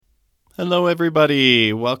Hello,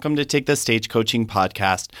 everybody. Welcome to Take the Stage Coaching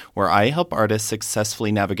Podcast, where I help artists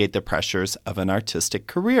successfully navigate the pressures of an artistic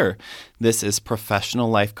career. This is professional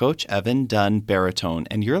life coach Evan Dunn Baritone,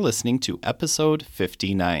 and you're listening to episode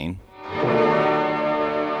 59.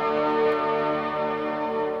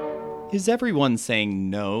 Is everyone saying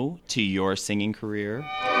no to your singing career?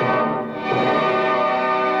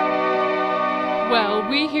 Well,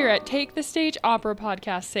 we here at Take the Stage Opera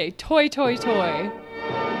Podcast say toy, toy, toy.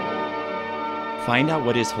 Find out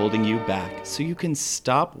what is holding you back so you can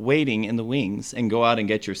stop waiting in the wings and go out and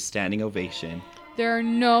get your standing ovation. There are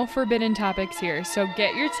no forbidden topics here, so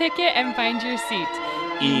get your ticket and find your seat.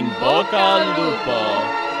 In Boca al Lupo.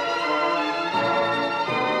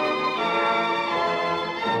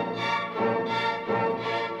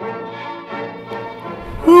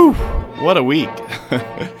 Whew, what a week.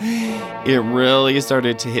 It really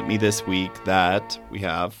started to hit me this week that we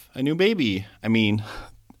have a new baby.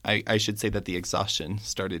 I should say that the exhaustion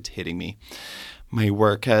started hitting me. My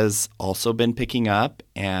work has also been picking up,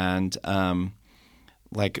 and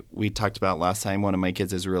like we talked about last time, one of my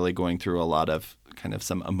kids is really going through a lot of kind of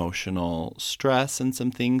some emotional stress and some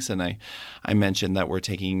things, and I mentioned that we're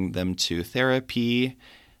taking them to therapy,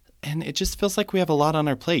 and it just feels like we have a lot on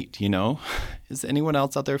our plate, you know? Is anyone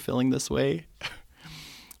else out there feeling this way?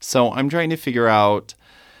 So I'm trying to figure out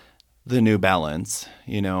the new balance,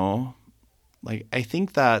 you know? Like, I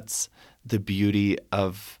think that's the beauty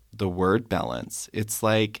of the word balance. It's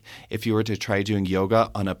like if you were to try doing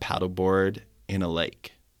yoga on a paddleboard in a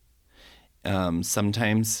lake.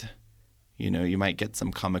 Sometimes, you know, you might get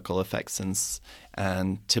some comical effects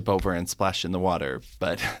and tip over and splash in the water.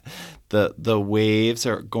 But the waves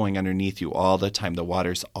are going underneath you all the time. The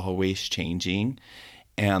water's always changing,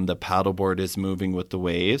 and the paddleboard is moving with the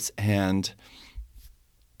waves. And,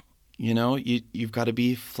 you know, you've got to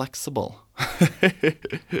be flexible.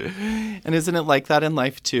 And isn't it like that in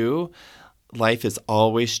life too? Life is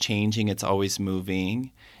always changing. It's always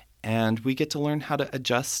moving. And we get to learn how to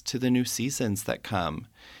adjust to the new seasons that come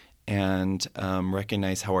and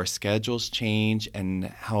recognize how our schedules change and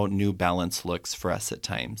how new balance looks for us at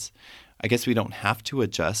times. I guess we don't have to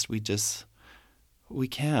adjust. We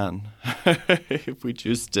can if we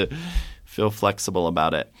choose to feel flexible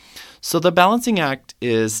about it. So the balancing act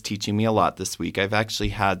is teaching me a lot this week. I've actually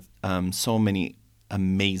had so many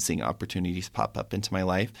amazing opportunities pop up into my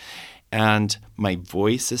life, and my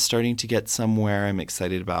voice is starting to get somewhere. I'm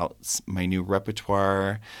excited about my new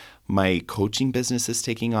repertoire. My coaching business is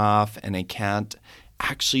taking off, and I can't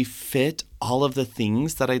actually fit all of the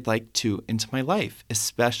things that I'd like to into my life,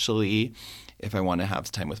 especially if I want to have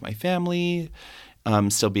time with my family,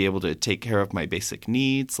 still be able to take care of my basic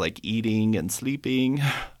needs like eating and sleeping,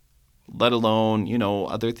 let alone, you know,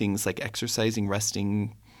 other things like exercising,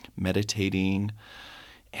 resting, meditating.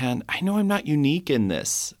 And I know I'm not unique in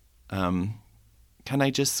this. Can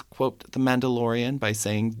I just quote The Mandalorian by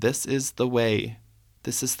saying, this is the way.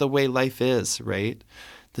 This is the way life is, right?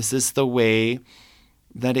 This is the way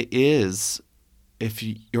that it is if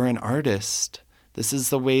you're an artist. This is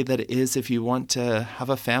the way that it is if you want to have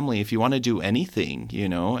a family, if you want to do anything, you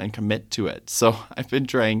know, and commit to it. So I've been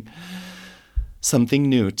trying something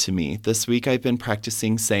new to me. This week I've been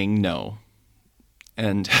practicing saying no.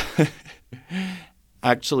 And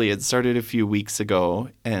actually it started a few weeks ago.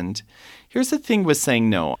 And here's the thing with saying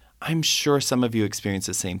no. I'm sure some of you experience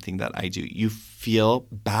the same thing that I do. You feel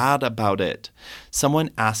bad about it.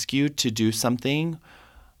 Someone asks you to do something,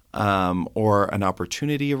 or an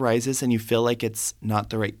opportunity arises and you feel like it's not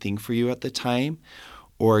the right thing for you at the time,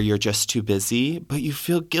 or you're just too busy, but you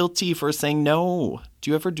feel guilty for saying no.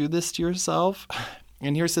 Do you ever do this to yourself?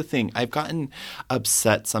 And here's the thing. I've gotten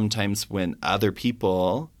upset sometimes when other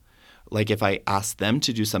people, like if I ask them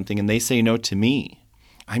to do something and they say no to me.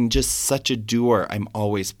 I'm just such a doer. I'm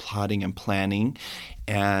always plotting and planning.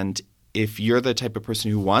 And if you're the type of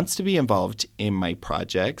person who wants to be involved in my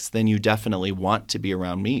projects, then you definitely want to be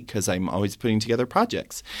around me because I'm always putting together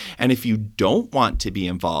projects. And if you don't want to be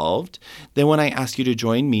involved, then when I ask you to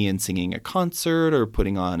join me in singing a concert or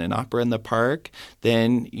putting on an opera in the park,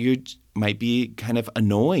 then you might be kind of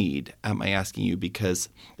annoyed at my asking you, because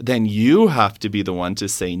then you have to be the one to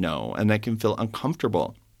say no, and that can feel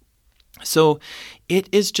uncomfortable. So it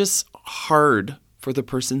is just hard for the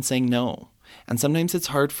person saying no. And sometimes it's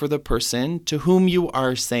hard for the person to whom you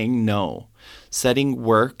are saying no. Setting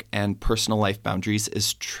work and personal life boundaries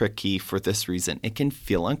is tricky for this reason. It can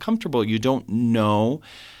feel uncomfortable. You don't know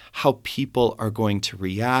how people are going to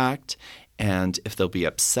react and if they'll be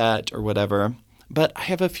upset or whatever. But I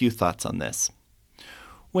have a few thoughts on this.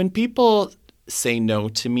 When people say no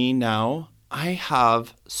to me now, I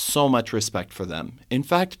have so much respect for them. In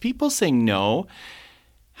fact, people saying no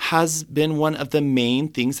has been one of the main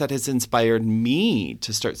things that has inspired me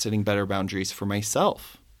to start setting better boundaries for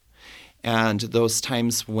myself. And those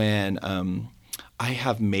times when I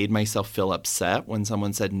have made myself feel upset when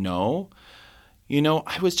someone said no,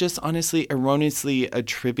 I was just honestly erroneously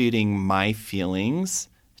attributing my feelings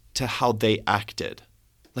to how they acted.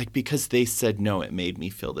 Like, because they said no, it made me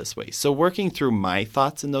feel this way. So working through my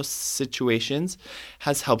thoughts in those situations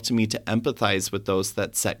has helped me to empathize with those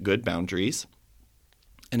that set good boundaries.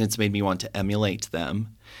 And it's made me want to emulate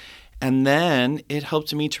them. And then it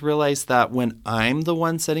helped me to realize that when I'm the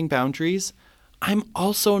one setting boundaries, I'm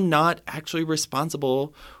also not actually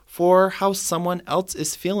responsible for how someone else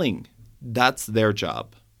is feeling. That's their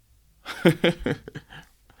job. It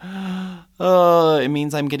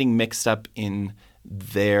means I'm getting mixed up in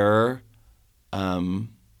their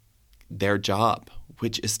job,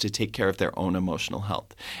 which is to take care of their own emotional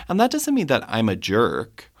health. And that doesn't mean that I'm a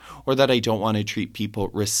jerk or that I don't want to treat people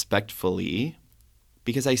respectfully,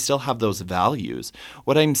 because I still have those values.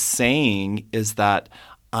 What I'm saying is that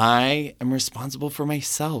I am responsible for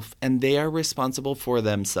myself and they are responsible for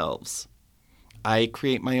themselves. I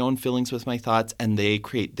create my own feelings with my thoughts and they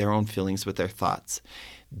create their own feelings with their thoughts.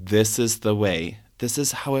 This is the way. This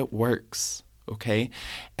is how it works. Okay?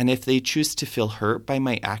 And if they choose to feel hurt by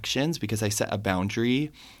my actions because I set a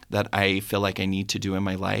boundary that I feel like I need to do in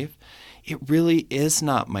my life, it really is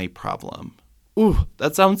not my problem. Ooh,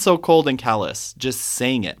 that sounds so cold and callous, just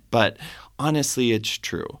saying it. But honestly, it's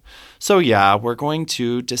true. So yeah, we're going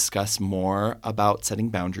to discuss more about setting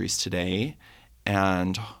boundaries today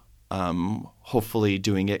and hopefully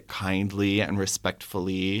doing it kindly and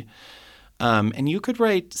respectfully. And you could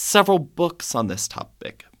write several books on this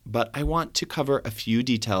topic, but I want to cover a few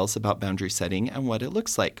details about boundary setting and what it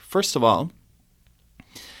looks like. First of all,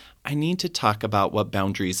 I need to talk about what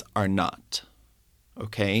boundaries are not,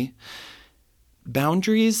 okay?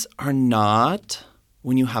 Boundaries are not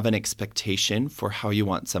when you have an expectation for how you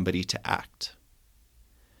want somebody to act.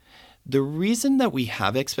 The reason that we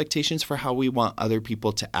have expectations for how we want other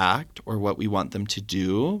people to act or what we want them to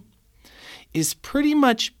do is pretty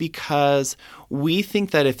much because we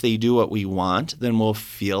think that if they do what we want, then we'll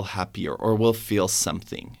feel happier or we'll feel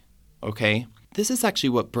something, okay? This is actually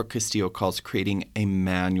what Brooke Castillo calls creating a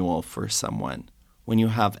manual for someone when you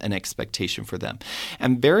have an expectation for them.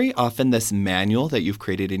 And very often this manual that you've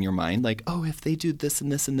created in your mind, like, oh, if they do this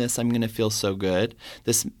and this and this, I'm going to feel so good.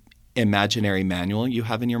 This imaginary manual you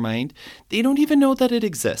have in your mind, they don't even know that it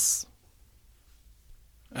exists.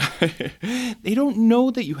 They don't know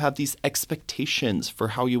that you have these expectations for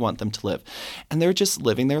how you want them to live. And they're just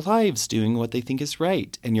living their lives, doing what they think is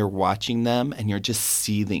right. And you're watching them and you're just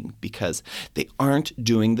seething because they aren't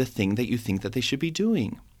doing the thing that you think that they should be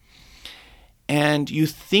doing. And you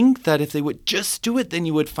think that if they would just do it, then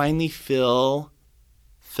you would finally fill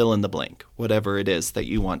in the blank, whatever it is that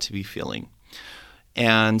you want to be feeling.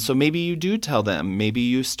 And so maybe you do tell them, maybe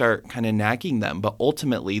you start kind of nagging them, but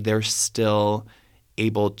ultimately they're still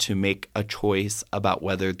able to make a choice about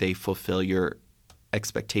whether they fulfill your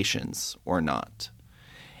expectations or not.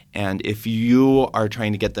 And if you are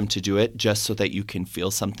trying to get them to do it just so that you can feel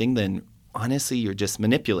something, then honestly, you're just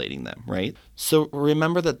manipulating them, right? So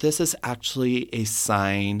remember that this is actually a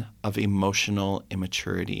sign of emotional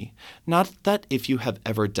immaturity. Not that if you have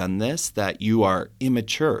ever done this, that you are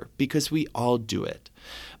immature, because we all do it.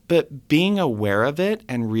 But being aware of it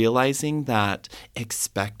and realizing that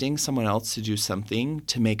expecting someone else to do something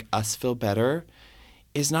to make us feel better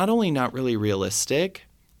is not only not really realistic,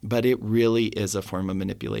 but it really is a form of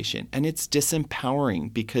manipulation. And it's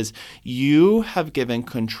disempowering because you have given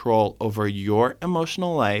control over your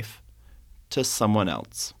emotional life to someone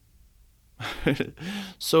else.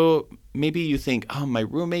 So maybe you think, oh, my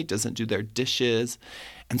roommate doesn't do their dishes,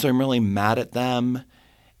 and so I'm really mad at them.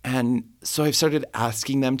 And so I've started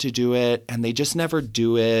asking them to do it, and they just never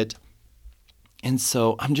do it. And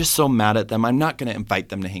so I'm just so mad at them. I'm not going to invite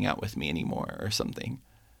them to hang out with me anymore or something.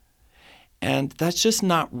 And that's just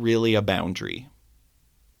not really a boundary,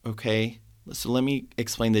 okay? So let me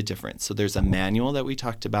explain the difference. So there's a manual that we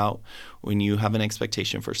talked about when you have an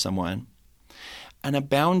expectation for someone. And a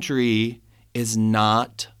boundary is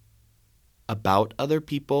not about other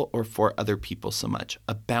people or for other people so much.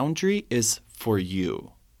 A boundary is for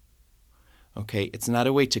you, okay? It's not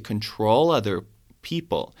a way to control other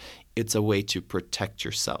people. It's a way to protect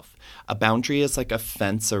yourself. A boundary is like a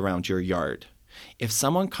fence around your yard. If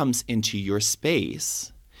someone comes into your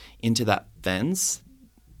space, into that fence,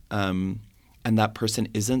 and that person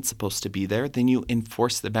isn't supposed to be there, then you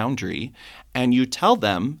enforce the boundary and you tell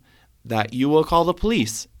them that you will call the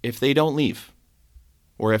police if they don't leave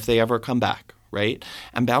or if they ever come back, right?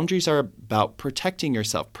 And boundaries are about protecting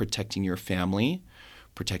yourself, protecting your family,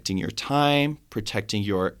 protecting your time, protecting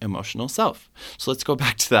your emotional self. So let's go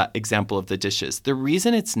back to that example of the dishes. The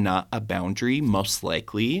reason it's not a boundary, most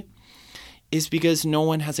likely, is because no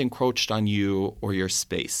one has encroached on you or your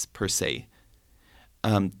space per se.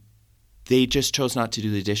 They just chose not to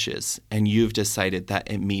do the dishes, and you've decided that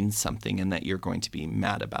it means something and that you're going to be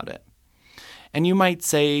mad about it. And you might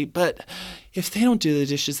say, but if they don't do the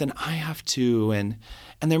dishes, then I have to, and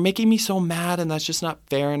they're making me so mad, and that's just not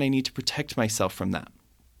fair, and I need to protect myself from that.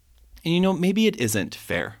 And maybe it isn't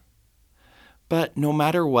fair. But no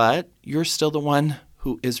matter what, you're still the one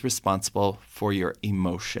who is responsible for your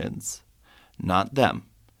emotions, not them.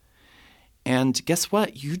 And guess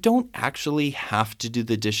what? You don't actually have to do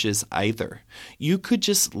the dishes either. You could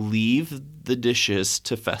just leave the dishes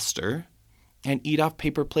to fester and eat off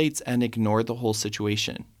paper plates and ignore the whole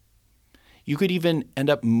situation. You could even end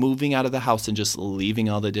up moving out of the house and just leaving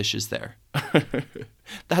all the dishes there.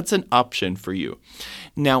 That's an option for you.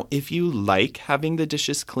 Now, if you like having the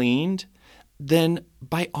dishes cleaned, then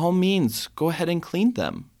by all means, go ahead and clean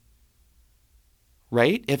them.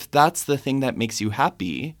 Right? If that's the thing that makes you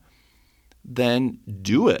happy, then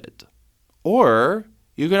do it. Or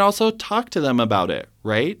you can also talk to them about it,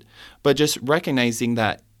 right? But just recognizing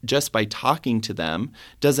that just by talking to them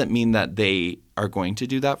doesn't mean that they are going to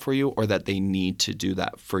do that for you or that they need to do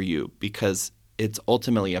that for you, because it's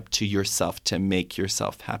ultimately up to yourself to make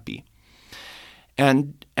yourself happy.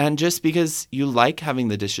 And just because you like having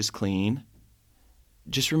the dishes clean,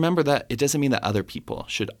 just remember that it doesn't mean that other people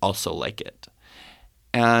should also like it.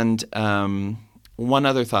 And one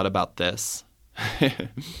other thought about this.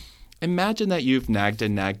 Imagine that you've nagged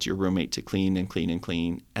and nagged your roommate to clean and clean and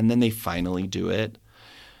clean, and then they finally do it.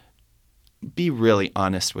 Be really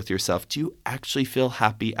honest with yourself. Do you actually feel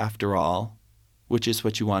happy after all, which is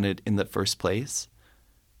what you wanted in the first place?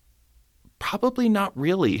 Probably not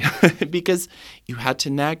really, because you had to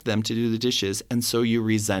nag them to do the dishes, and so you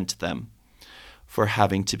resent them for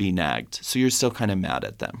having to be nagged. So you're still kind of mad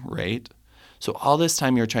at them, right? So all this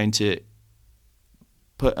time you're trying to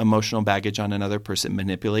put emotional baggage on another person,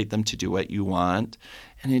 manipulate them to do what you want,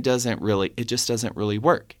 and it just doesn't really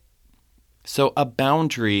work. So a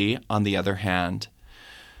boundary, on the other hand,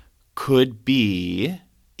 could be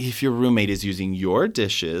if your roommate is using your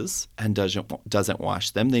dishes and doesn't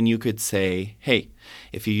wash them, then you could say, hey,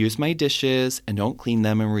 if you use my dishes and don't clean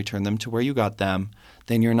them and return them to where you got them,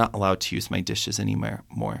 then you're not allowed to use my dishes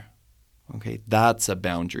anymore. Okay, that's a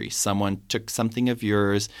boundary. Someone took something of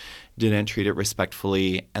yours, didn't treat it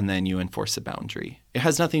respectfully, and then you enforce a boundary. It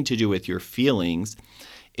has nothing to do with your feelings.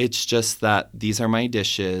 It's just that these are my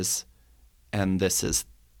dishes, and this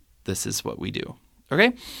is what we do.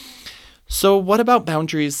 Okay? So what about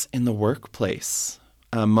boundaries in the workplace?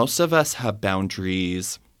 Most of us have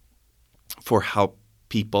boundaries for how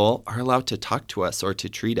people are allowed to talk to us or to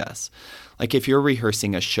treat us. Like if you're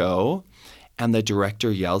rehearsing a show and the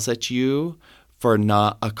director yells at you for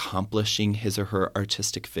not accomplishing his or her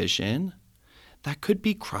artistic vision, that could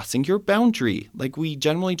be crossing your boundary. Like we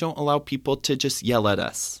generally don't allow people to just yell at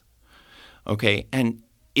us. Okay? And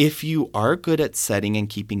if you are good at setting and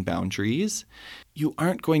keeping boundaries, you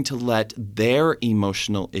aren't going to let their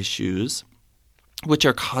emotional issues, which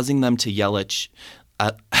are causing them to yell at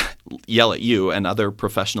you and other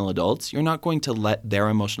professional adults, you're not going to let their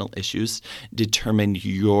emotional issues determine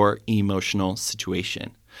your emotional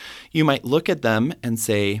situation. You might look at them and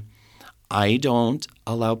say, I don't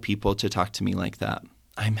allow people to talk to me like that.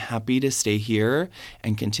 I'm happy to stay here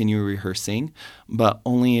and continue rehearsing, but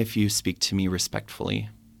only if you speak to me respectfully.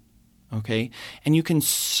 Okay? And you can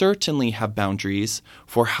certainly have boundaries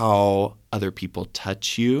for how other people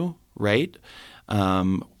touch you, right?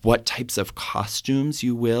 What types of costumes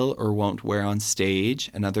you will or won't wear on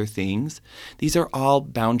stage and other things. These are all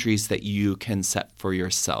boundaries that you can set for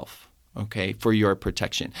yourself, okay, for your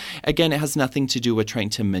protection. Again, it has nothing to do with trying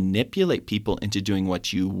to manipulate people into doing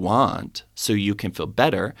what you want so you can feel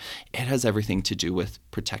better. It has everything to do with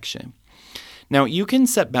protection. Now, you can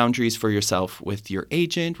set boundaries for yourself with your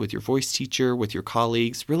agent, with your voice teacher, with your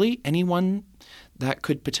colleagues, really anyone that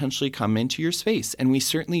could potentially come into your space. And we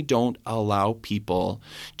certainly don't allow people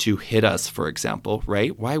to hit us, for example,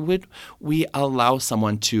 right? Why would we allow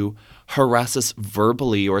someone to harass us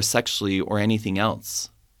verbally or sexually or anything else?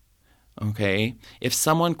 Okay? If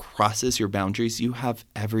someone crosses your boundaries, you have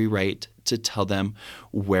every right to tell them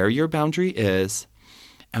where your boundary is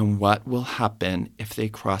and what will happen if they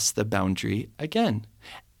cross the boundary again.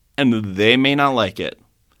 And they may not like it,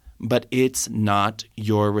 but it's not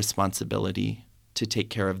your responsibility to take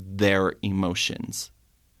care of their emotions.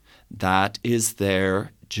 That is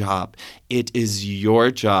their job. It is your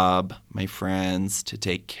job, my friends, to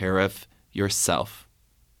take care of yourself.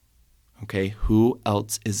 Okay, who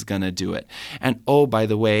else is going to do it? And oh, by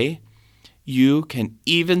the way, you can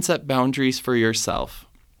even set boundaries for yourself.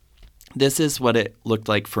 This is what it looked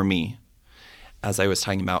like for me, as I was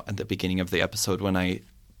talking about at the beginning of the episode when I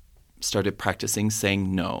started practicing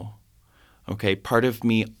saying no. Okay, part of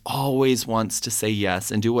me always wants to say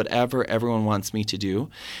yes and do whatever everyone wants me to do.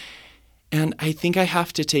 And I think I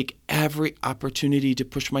have to take every opportunity to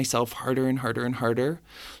push myself harder and harder and harder.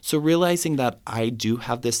 So realizing that I do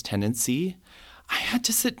have this tendency, I had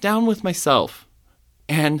to sit down with myself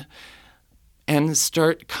and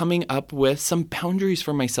start coming up with some boundaries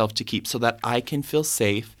for myself to keep so that I can feel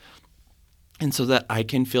safe and so that I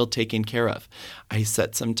can feel taken care of. I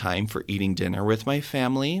set some time for eating dinner with my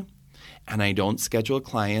family, and I don't schedule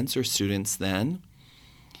clients or students then.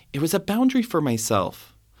 It was a boundary for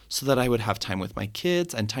myself so that I would have time with my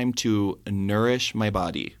kids and time to nourish my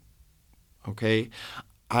body. Okay?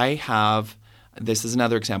 This is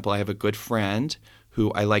another example. I have a good friend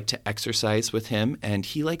who I like to exercise with him, and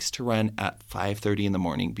he likes to run at 5:30 in the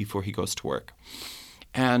morning before he goes to work.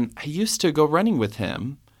 And I used to go running with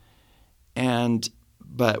him,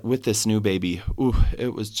 but with this new baby,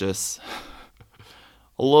 it was just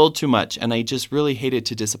a little too much, and I just really hated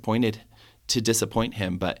to disappoint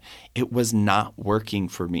him, but it was not working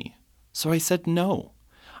for me. So I said no.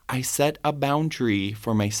 I set a boundary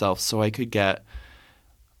for myself so I could get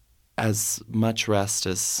as much rest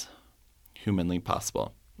as humanly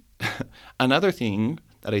possible. Another thing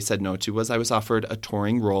that I said no to was I was offered a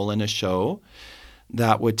touring role in a show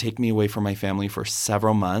that would take me away from my family for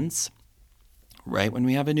several months. Right when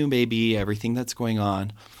we have a new baby, everything that's going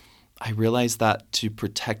on, I realized that to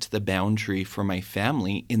protect the boundary for my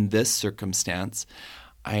family in this circumstance,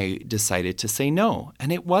 I decided to say no.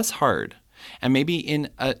 And it was hard. And maybe in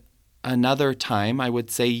another time, I would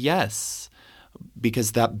say yes,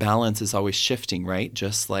 because that balance is always shifting, right?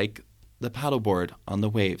 Just like the paddleboard on the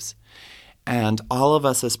waves. And all of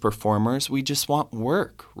us as performers, we just want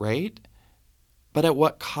work, right? But at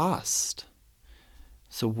what cost?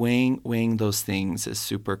 So weighing those things is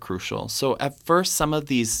super crucial. So at first, some of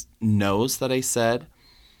these no's that I said,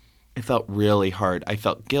 it felt really hard. I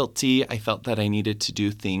felt guilty. I felt that I needed to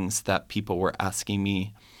do things that people were asking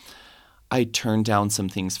me. I turned down some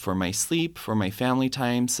things for my sleep, for my family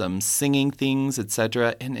time, some singing things,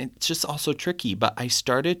 etc. And it's just also tricky. But I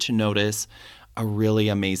started to notice a really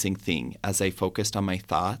amazing thing as I focused on my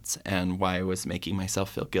thoughts and why I was making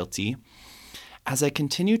myself feel guilty. As I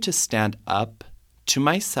continued to stand up to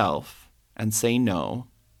myself and say no,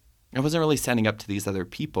 I wasn't really standing up to these other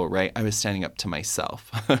people, right? I was standing up to myself.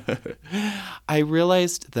 I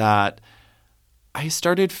realized that I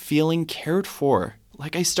started feeling cared for.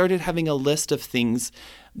 Like I started having a list of things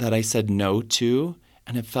that I said no to,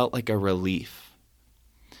 and it felt like a relief.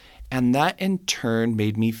 And that in turn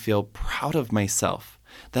made me feel proud of myself,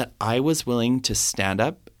 that I was willing to stand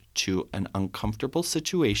up to an uncomfortable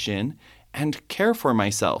situation and care for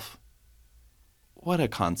myself. What a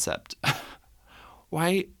concept.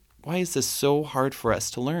 Why is this so hard for us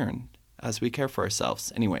to learn as we care for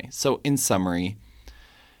ourselves? Anyway, so in summary,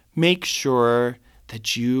 make sure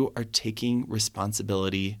that you are taking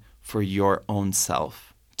responsibility for your own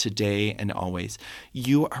self today and always.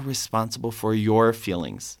 You are responsible for your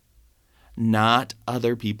feelings, not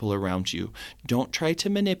other people around you. Don't try to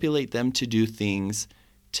manipulate them to do things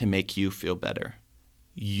to make you feel better.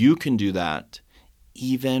 You can do that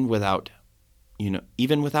even without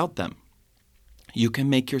them. You can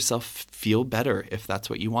make yourself feel better if that's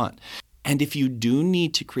what you want. And if you do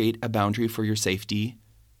need to create a boundary for your safety,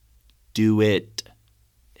 do it.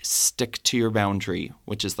 Stick to your boundary,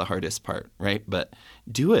 which is the hardest part, right? But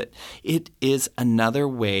do it. It is another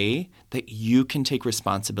way that you can take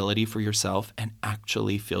responsibility for yourself and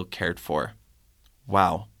actually feel cared for.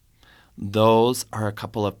 Wow. Those are a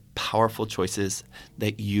couple of powerful choices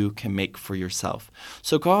that you can make for yourself.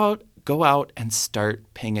 So go out and start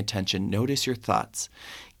paying attention. Notice your thoughts.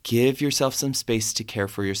 Give yourself some space to care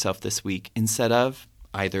for yourself this week instead of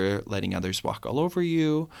either letting others walk all over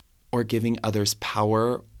you or giving others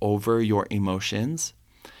power over your emotions.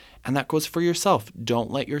 And that goes for yourself.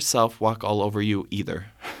 Don't let yourself walk all over you either.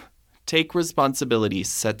 Take responsibility,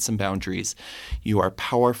 set some boundaries. You are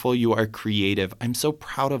powerful, you are creative. I'm so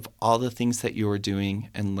proud of all the things that you are doing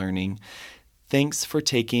and learning. Thanks for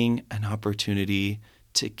taking an opportunity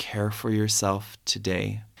to care for yourself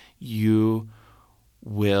today. You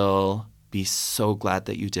will be so glad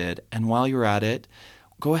that you did. And while you're at it,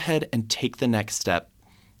 go ahead and take the next step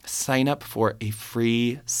Sign up for a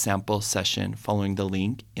free sample session following the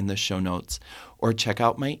link in the show notes, or check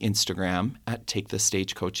out my Instagram at Take the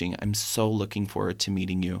Stage Coaching. I'm so looking forward to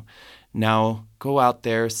meeting you. Now, go out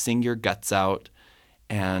there, sing your guts out,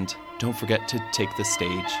 and don't forget to take the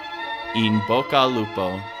stage. In bocca al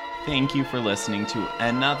lupo. Thank you for listening to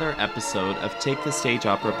another episode of Take the Stage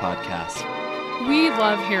Opera Podcast. We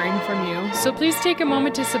love hearing from you, so please take a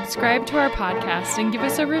moment to subscribe to our podcast and give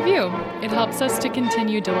us a review. It helps us to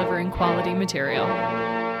continue delivering quality material.